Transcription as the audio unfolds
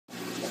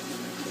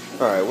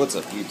Alright, what's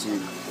up, YouTube?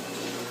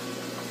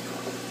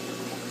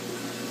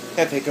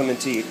 Hefe coming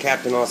to you,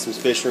 Captain Awesome's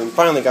Fish Room.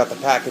 Finally got the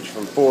package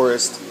from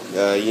Forrest.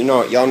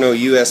 Y'all know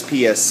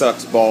USPS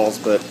sucks balls,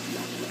 but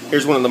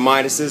here's one of the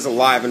Midases,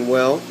 alive and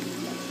well.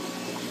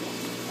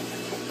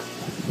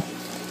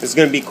 This is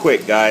gonna be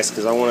quick, guys,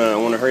 because I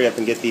wanna hurry up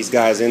and get these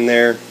guys in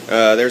there.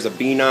 There's a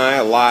Beani,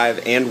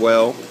 alive and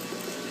well.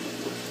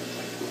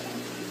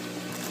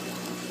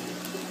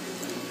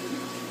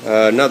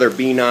 Another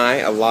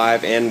Beani,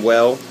 alive and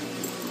well.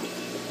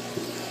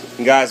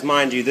 And guys,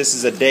 mind you, this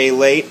is a day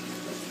late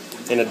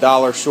and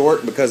 $1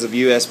 short because of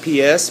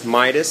USPS.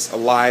 Midas,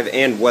 alive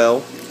and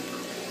well.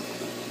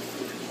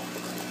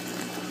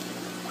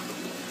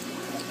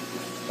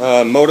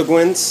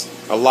 Motaguins,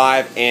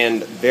 alive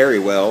and very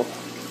well.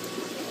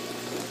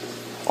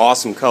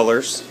 Awesome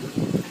colors.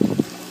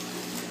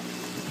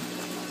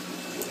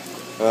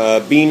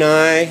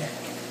 Beani,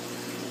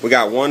 we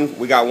got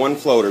one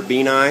floater.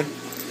 Beani.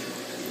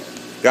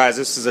 Guys,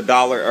 this is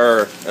 $1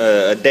 or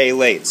a day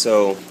late,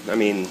 so I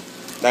mean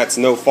that's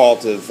no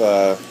fault of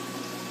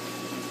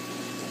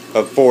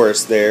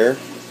Forrest there.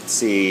 Let's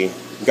see,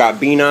 got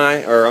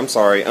Beani, or I'm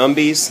sorry,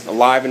 Umbies,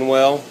 alive and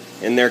well,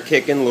 in there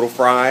kicking, little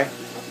fry,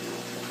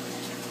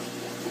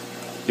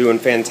 doing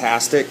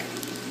fantastic.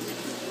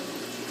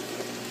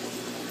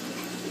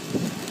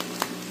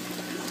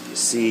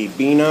 Let's see,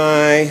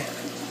 Beani,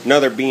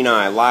 another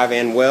Beani, alive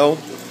and well.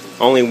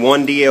 Only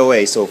one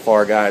DOA so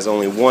far, guys.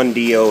 Only one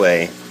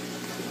DOA.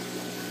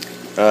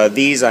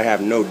 These I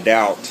have no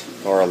doubt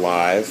are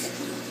alive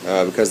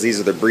because these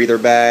are the breather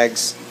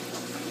bags.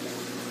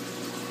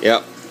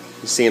 Yep,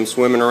 you see them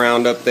swimming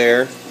around up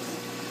there.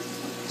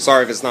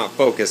 Sorry if it's not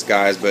focused,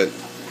 guys, but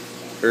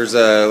there's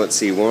let's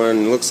see,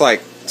 one, looks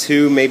like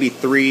 2, maybe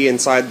 3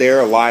 inside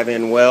there, alive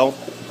and well.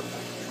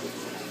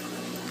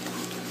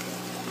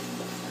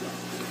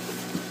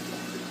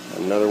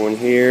 Another one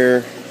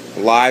here,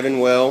 alive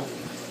and well.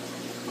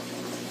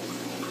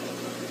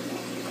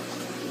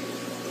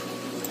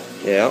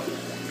 Yep.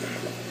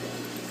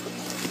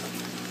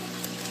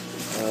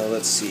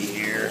 Let's see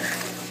here.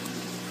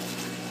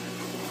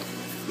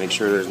 Make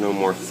sure there's no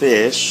more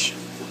fish.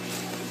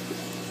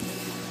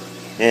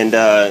 And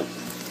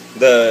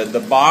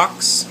the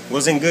box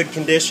was in good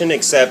condition,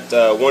 except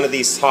one of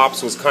these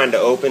tops was kind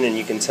of open, and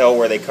you can tell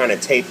where they kind of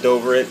taped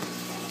over it.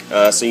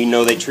 So you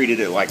know they treated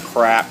it like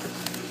crap.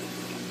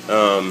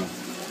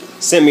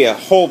 Sent me a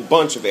whole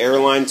bunch of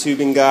airline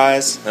tubing,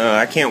 guys.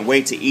 I can't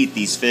wait to eat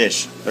these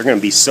fish. They're going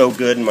to be so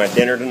good in my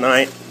dinner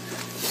tonight.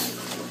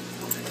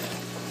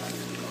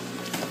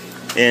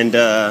 And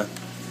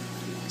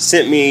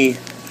sent me,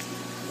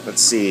 let's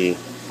see,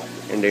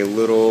 and a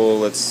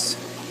little,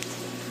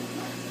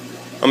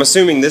 I'm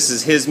assuming this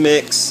is his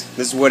mix.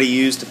 This is what he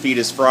used to feed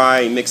his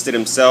fry. He mixed it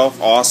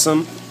himself.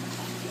 Awesome.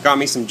 Got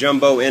me some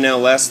jumbo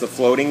NLS, the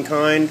floating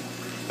kind.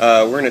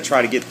 We're going to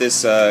try to get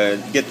this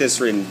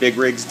in Big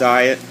Rig's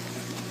diet.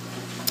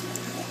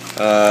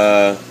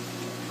 Let's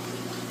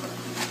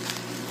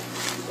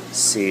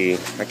see,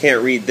 I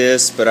can't read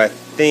this, but I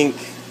think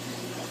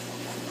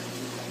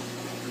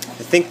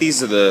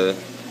these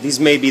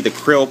may be the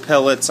krill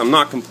pellets. I'm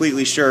not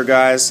completely sure,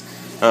 guys.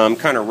 I'm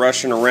kind of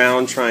rushing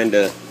around trying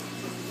to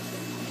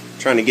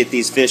get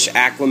these fish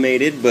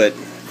acclimated, but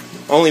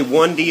only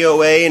one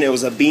DOA, and it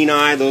was a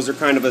Beani. Those are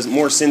kind of a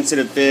more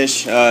sensitive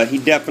fish. He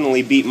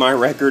definitely beat my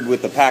record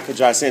with the package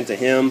I sent to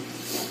him.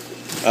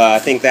 I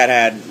think that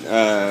had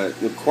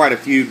quite a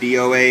few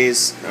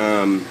DOAs,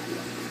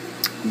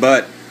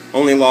 but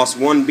only lost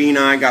one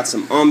Beani. Got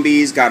some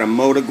Umbies, got a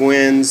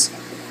Motaguins,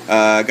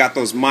 got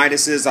those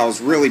Midases. I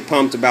was really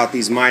pumped about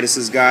these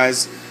Midases,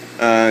 guys.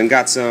 And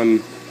got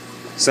some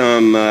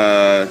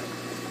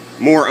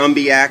more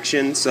Umbie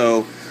action.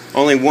 So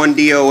only one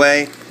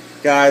DOA.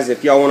 Guys,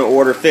 if y'all want to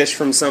order fish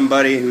from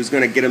somebody who's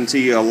going to get them to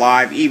you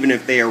alive, even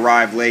if they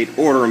arrive late,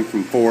 order them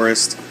from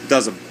Forrest.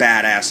 Does a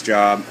badass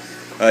job.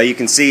 You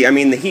can see, I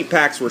mean, the heat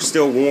packs were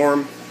still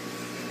warm.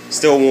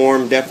 Still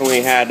warm.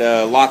 Definitely had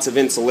lots of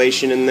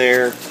insulation in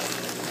there.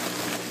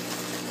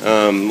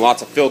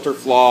 Lots of filter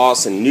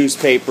floss and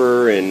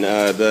newspaper and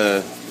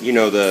the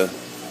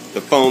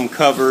foam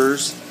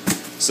covers.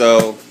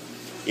 So,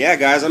 yeah,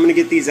 guys, I'm going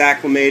to get these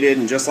acclimated,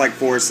 and just like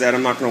Forrest said,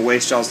 I'm not going to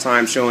waste y'all's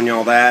time showing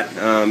y'all that.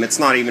 It's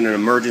not even an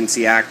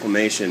emergency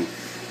acclimation.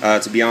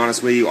 To be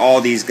honest with you,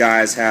 all these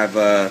guys have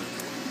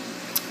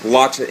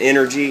lots of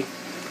energy,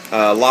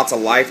 lots of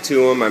life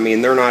to them. I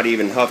mean, they're not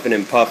even huffing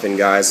and puffing,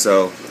 guys.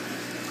 So,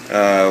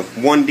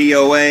 one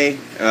DOA,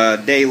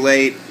 day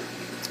late,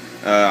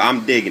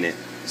 I'm digging it.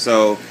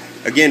 So,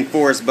 again,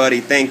 Forrest, buddy,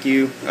 thank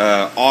you.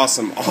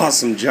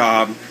 Awesome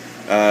job.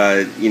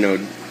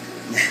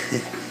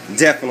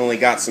 Definitely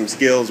got some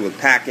skills with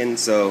packing.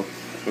 So,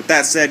 with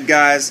that said,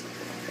 guys,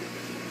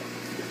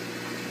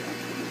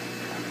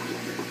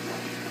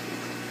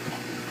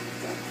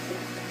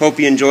 hope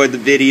you enjoyed the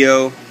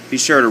video. Be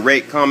sure to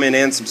rate, comment,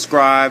 and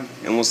subscribe,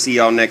 and we'll see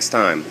y'all next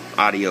time.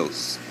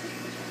 Adios.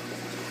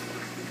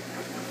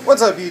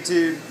 What's up,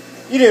 YouTube?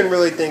 You didn't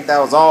really think that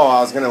was all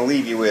I was going to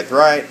leave you with,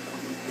 right?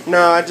 No,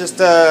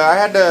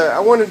 I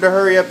wanted to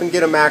hurry up and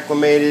get them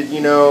acclimated. You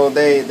know,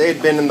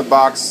 they'd been in the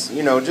box,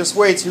 you know, just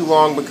way too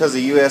long because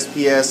of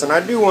USPS, and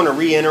I do want to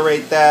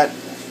reiterate that.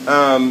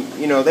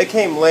 You know, they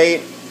came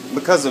late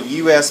because of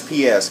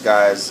USPS,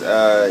 guys.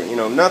 You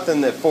know,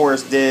 nothing that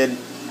Forrest did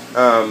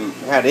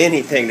had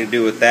anything to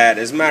do with that.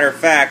 As a matter of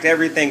fact,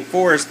 everything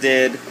Forrest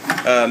did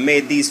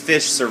made these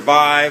fish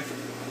survive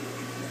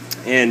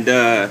and,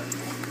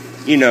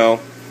 you know,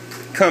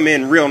 come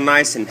in real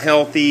nice and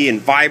healthy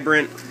and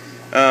vibrant.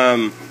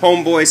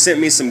 Homeboy sent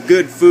me some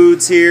good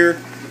foods here.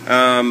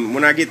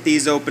 When I get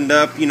these opened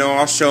up, you know,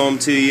 I'll show them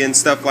to you and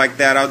stuff like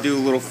that. I'll do a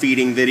little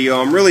feeding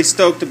video. I'm really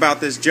stoked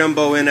about this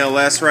jumbo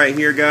NLS right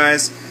here,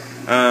 guys,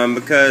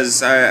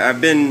 because I've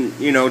been,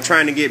 you know,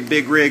 trying to get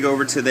Big Rig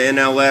over to the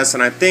NLS,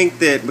 and I think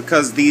that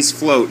because these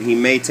float, he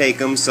may take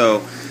them,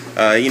 so,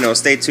 you know,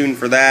 stay tuned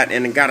for that.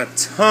 And it got a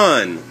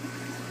ton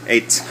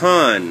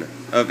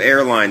of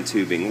airline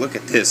tubing. Look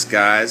at this,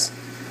 guys.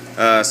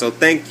 So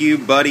thank you,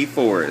 Buddy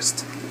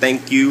Forrest.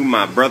 Thank you,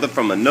 my brother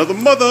from another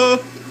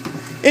mother.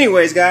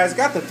 Anyways, guys,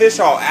 got the fish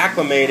all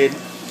acclimated.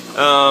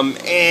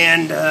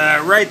 And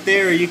right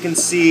there you can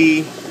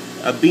see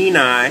a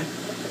Beani.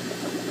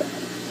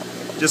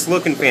 Just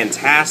looking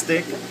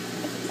fantastic.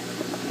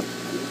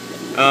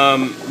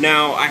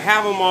 Now, I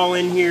have them all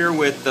in here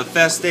with the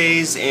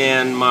Festes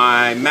and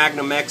my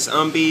Magnum X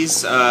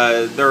Umbies.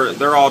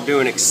 They're all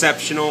doing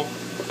exceptional.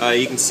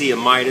 You can see a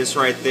Midas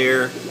right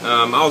there.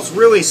 I was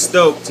really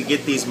stoked to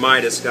get these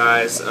Midas,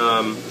 guys.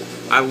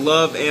 I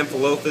love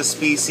Amphilophus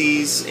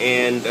species,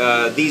 and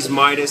these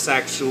Midas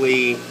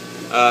actually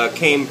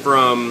came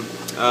from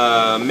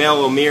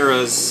Mel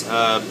O'Meara's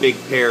big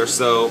pair,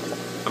 so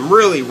I'm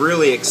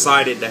really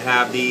excited to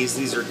have these.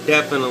 These are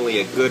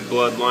definitely a good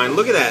bloodline.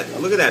 Look at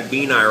that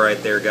Beani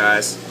right there,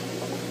 guys.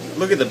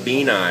 Look at the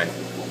Beani.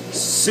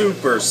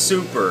 Super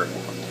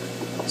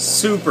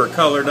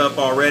colored up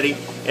already.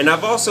 And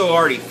I've also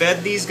already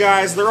fed these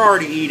guys. They're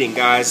already eating,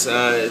 guys.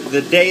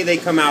 The day they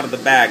come out of the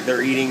bag,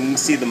 they're eating. You can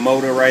see the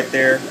Moda right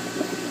there.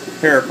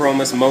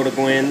 Parachromis Moda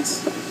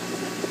Gwens.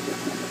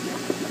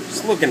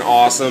 Just looking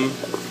awesome.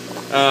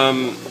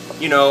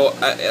 You know,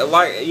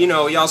 like, you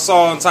know, y'all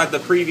saw inside the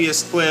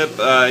previous clip,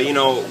 you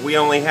know, we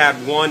only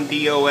had one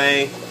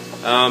DOA,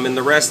 and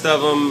the rest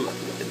of them,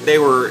 they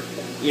were,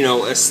 you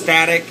know,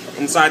 ecstatic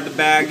inside the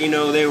bag. You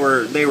know, they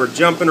were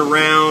jumping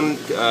around,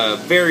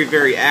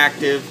 very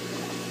active.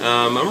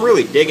 I'm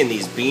really digging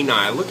these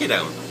Beani. Look at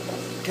them.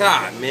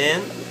 God,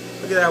 man.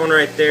 Look at that one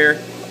right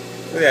there.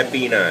 Look at that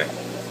Beani.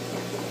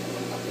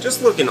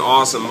 Just looking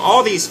awesome.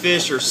 All these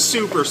fish are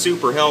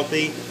super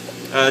healthy.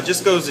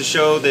 Just goes to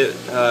show that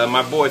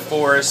my boy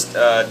Forrest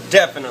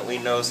definitely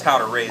knows how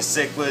to raise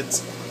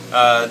cichlids.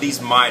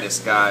 These Midas,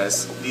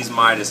 guys. These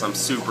Midas I'm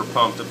super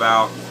pumped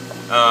about.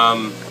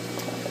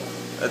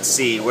 Let's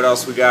see, what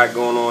else we got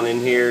going on in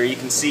here. You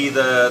can see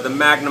the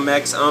Magnum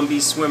X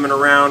Umbies swimming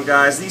around,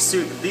 guys.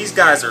 These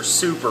guys are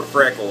super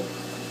freckled.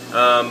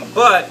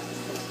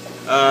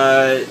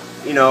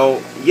 You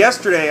know,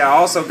 yesterday I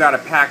also got a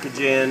package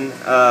in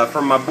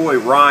from my boy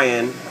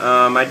Ryan.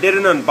 I did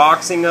an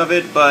unboxing of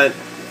it, but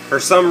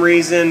for some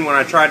reason when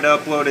I tried to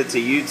upload it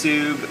to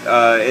YouTube,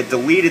 it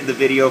deleted the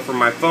video from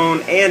my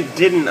phone and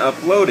didn't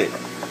upload it.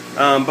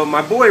 But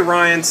my boy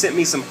Ryan sent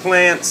me some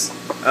plants.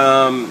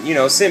 You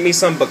know, sent me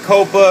some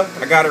Bacopa.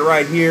 I got it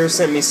right here.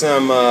 Sent me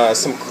some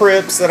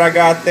Crips that I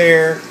got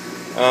there.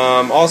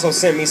 Also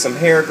sent me some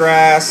hair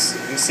grass.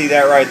 You can see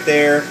that right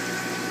there.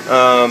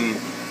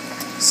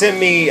 Sent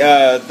me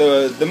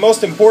the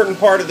most important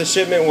part of the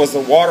shipment was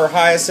the water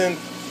hyacinth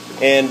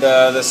and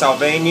the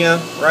Salvania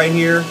right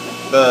here,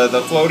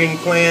 the floating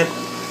plant.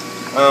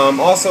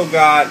 Also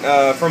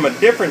got from a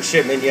different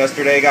shipment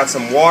yesterday. Got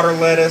some water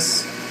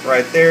lettuce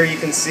right there. You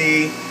can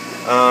see.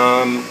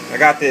 I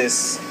got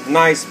this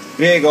nice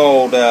big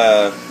old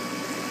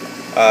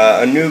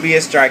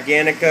Anubias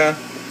gigantica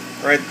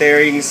right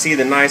there. You can see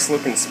the nice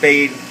looking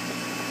spade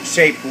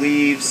shaped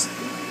leaves.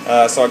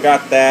 So I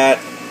got that.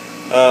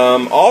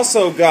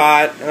 Also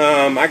got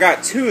I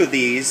got two of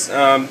these.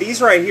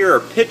 These right here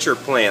are pitcher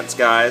plants,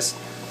 guys.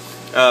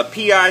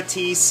 Pitcher,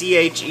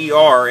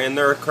 and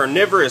they're a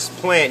carnivorous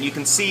plant. You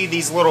can see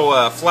these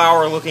little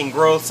flower looking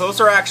growths.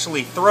 Those are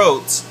actually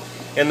throats.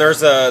 And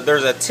there's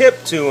a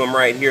tip to them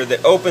right here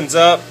that opens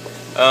up,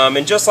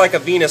 and just like a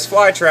Venus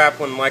flytrap,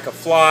 when like a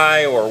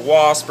fly or a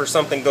wasp or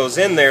something goes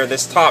in there,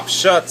 this top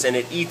shuts and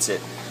it eats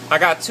it. I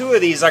got two of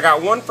these. I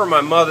got one for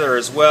my mother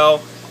as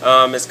well.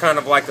 It's kind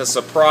of like a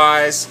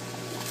surprise,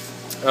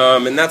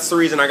 and that's the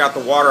reason I got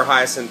the water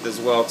hyacinth as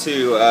well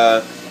too.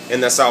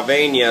 And the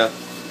Salvania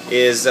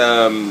is,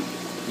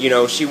 you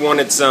know, she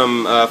wanted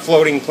some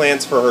floating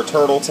plants for her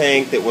turtle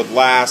tank that would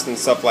last and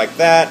stuff like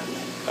that.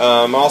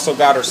 Also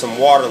got her some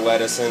water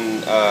lettuce,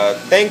 and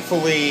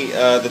thankfully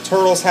the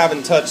turtles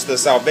haven't touched the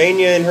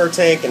Salvania in her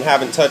tank and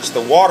haven't touched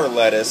the water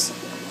lettuce,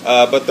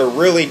 but they're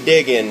really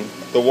digging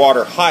the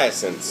water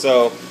hyacinth.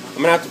 So I'm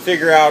going to have to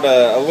figure out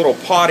a little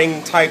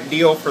potting type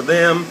deal for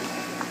them.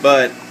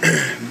 But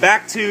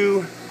back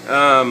to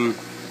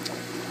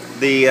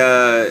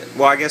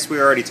well, I guess we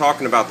were already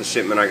talking about the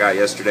shipment I got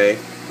yesterday.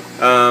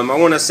 I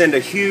want to send a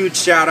huge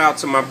shout out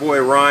to my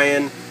boy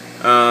Ryan.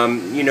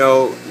 You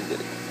know,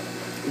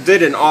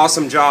 did an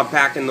awesome job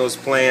packing those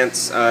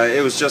plants.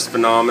 It was just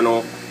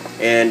phenomenal.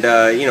 And,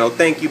 you know,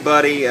 thank you,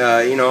 buddy.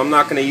 You know, I'm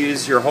not going to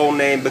use your whole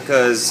name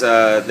because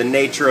the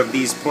nature of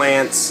these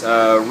plants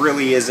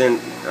really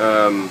isn't,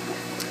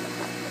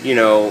 you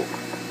know,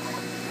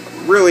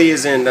 really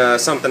isn't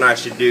something I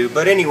should do.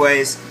 But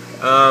anyways,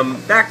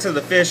 back to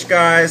the fish,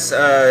 guys.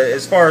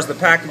 As far as the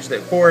package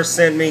that Forrest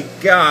sent me,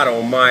 God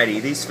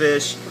almighty, these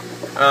fish.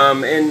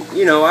 And,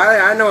 you know,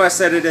 I know I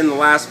said it in the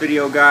last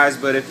video, guys,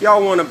 but if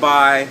y'all want to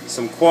buy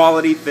some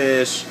quality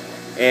fish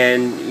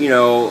and, you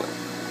know,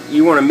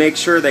 you want to make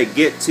sure they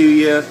get to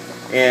you,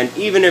 and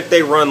even if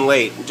they run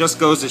late, it just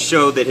goes to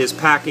show that his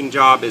packing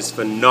job is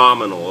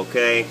phenomenal,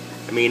 okay?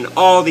 I mean,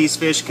 all these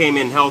fish came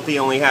in healthy,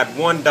 only had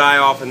one die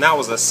off, and that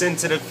was a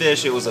sensitive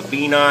fish. It was a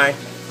Beani.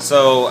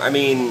 So, I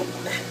mean,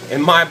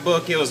 in my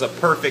book, it was a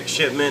perfect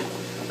shipment,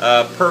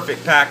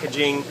 perfect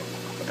packaging.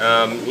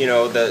 You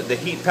know, the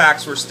heat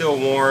packs were still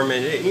warm,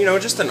 and, you know,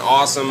 just an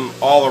awesome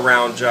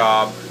all-around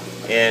job.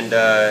 And,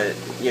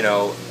 you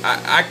know,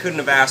 I couldn't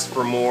have asked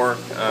for more.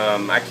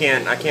 I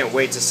can't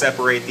wait to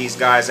separate these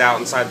guys out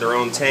inside their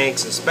own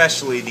tanks,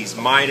 especially these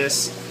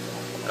Midas.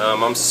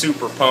 I'm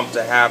super pumped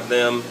to have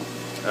them.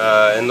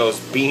 And those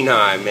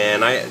Beani,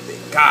 man,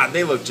 God,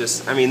 they look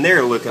just, I mean,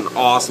 they're looking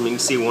awesome. You can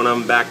see one of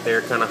them back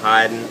there kind of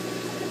hiding.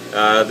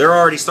 They're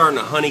already starting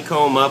to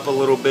honeycomb up a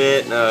little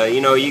bit.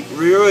 You know, you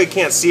really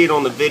can't see it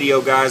on the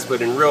video, guys,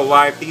 but in real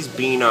life, these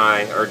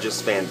Beani are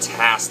just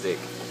fantastic.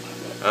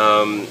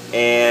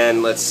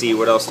 And let's see,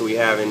 what else do we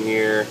have in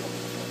here?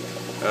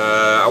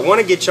 I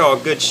want to get y'all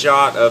a good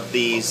shot of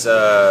these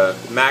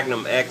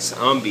Magnum X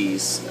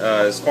Umbies,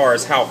 as far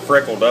as how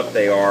freckled up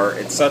they are.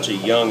 It's such a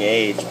young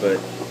age, but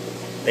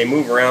they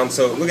move around.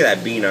 So look at that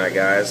Beani,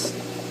 guys.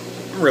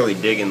 I'm really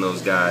digging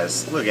those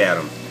guys. Look at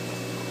them.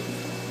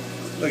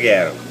 Look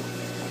at them.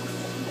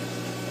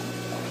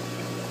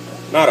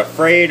 Not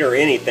afraid or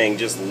anything,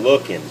 just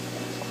looking.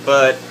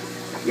 But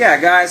yeah,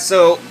 guys,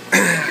 so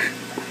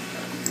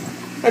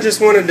I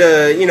just wanted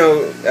to, you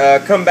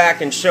know, come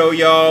back and show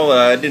y'all.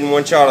 I didn't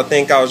want y'all to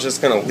think I was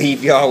just going to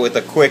leave y'all with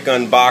a quick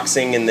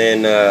unboxing and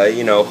then,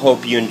 you know,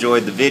 hope you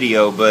enjoyed the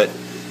video. But,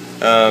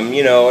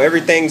 you know,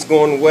 everything's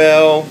going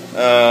well.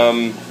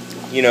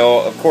 You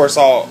know, of course,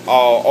 I'll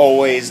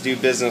always do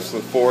business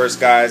with Forrest,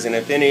 guys. And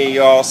if any of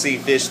y'all see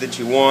fish that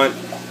you want,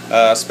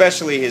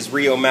 especially his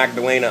Rio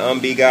Magdalena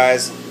Umbi,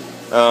 guys,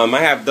 I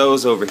have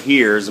those over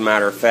here, as a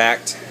matter of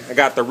fact. I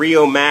got the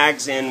Rio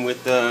Mags in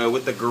with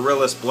the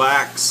Gorillas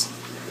Blacks.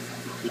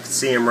 You can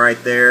see them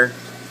right there,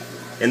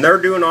 and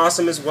they're doing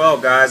awesome as well,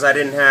 guys. I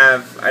didn't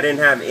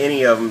have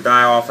any of them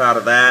die off out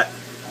of that.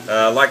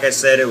 Like I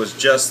said, it was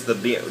just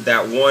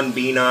that one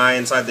Beani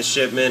inside the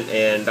shipment,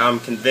 and I'm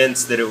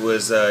convinced that it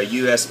was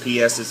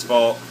USPS's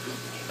fault.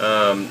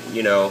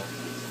 You know,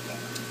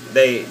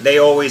 they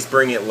always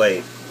bring it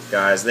late,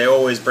 guys. They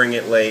always bring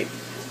it late.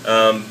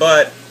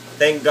 But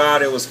thank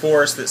God it was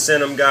Forrest that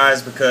sent them,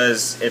 guys,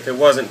 because if it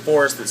wasn't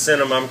Forrest that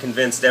sent them, I'm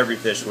convinced every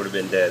fish would have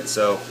been dead.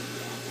 So,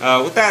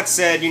 with that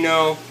said, you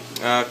know,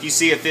 if you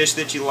see a fish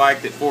that you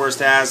like that Forrest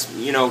has,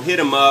 you know, hit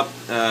him up.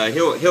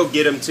 He'll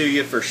get them to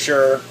you for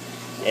sure.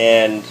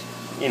 And,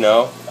 you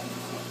know,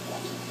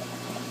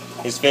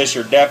 his fish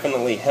are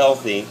definitely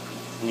healthy.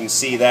 You can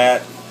see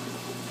that.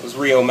 Those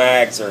Rio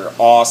Mags are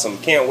awesome.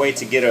 Can't wait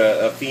to get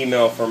a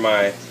female for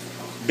my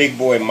big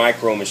boy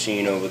micro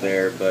machine over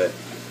there. But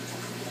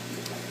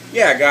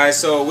yeah, guys,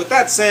 so with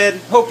that said,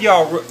 hope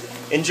y'all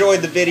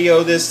enjoyed the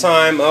video this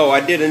time. Oh,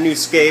 I did a new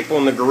scape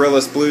on the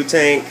Gorillas Blue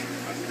tank.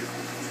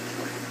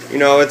 You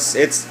know, it's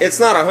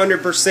not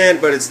 100%,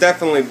 but it's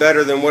definitely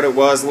better than what it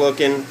was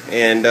looking.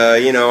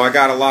 And you know, I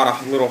got a lot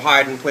of little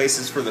hiding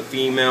places for the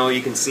female.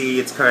 You can see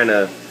it's kind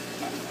of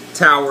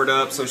towered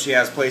up, so she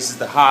has places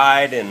to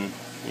hide, and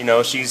you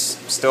know, she's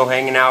still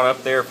hanging out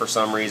up there for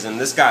some reason.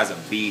 This guy's a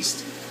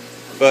beast.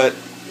 But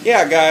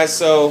yeah, guys,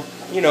 so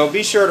you know,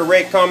 be sure to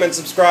rate, comment,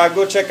 subscribe.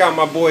 Go check out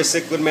my boy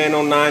Cichlid Man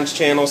 09's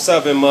channel.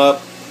 Sub him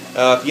up.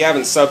 If you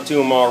haven't subbed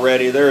to him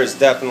already, there is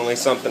definitely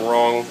something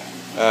wrong.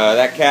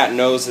 That cat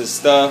knows his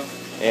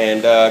stuff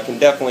and can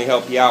definitely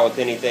help you out with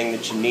anything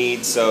that you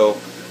need. So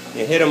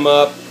you hit him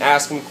up,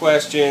 ask him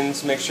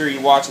questions, make sure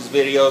you watch his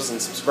videos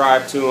and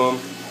subscribe to him.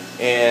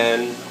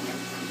 And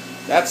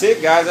that's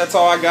it, guys. That's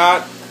all I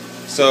got.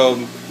 So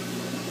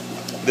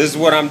this is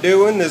what I'm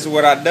doing. This is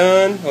what I've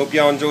done. Hope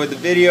y'all enjoyed the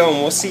video,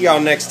 and we'll see y'all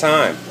next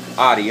time.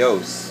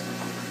 Adios.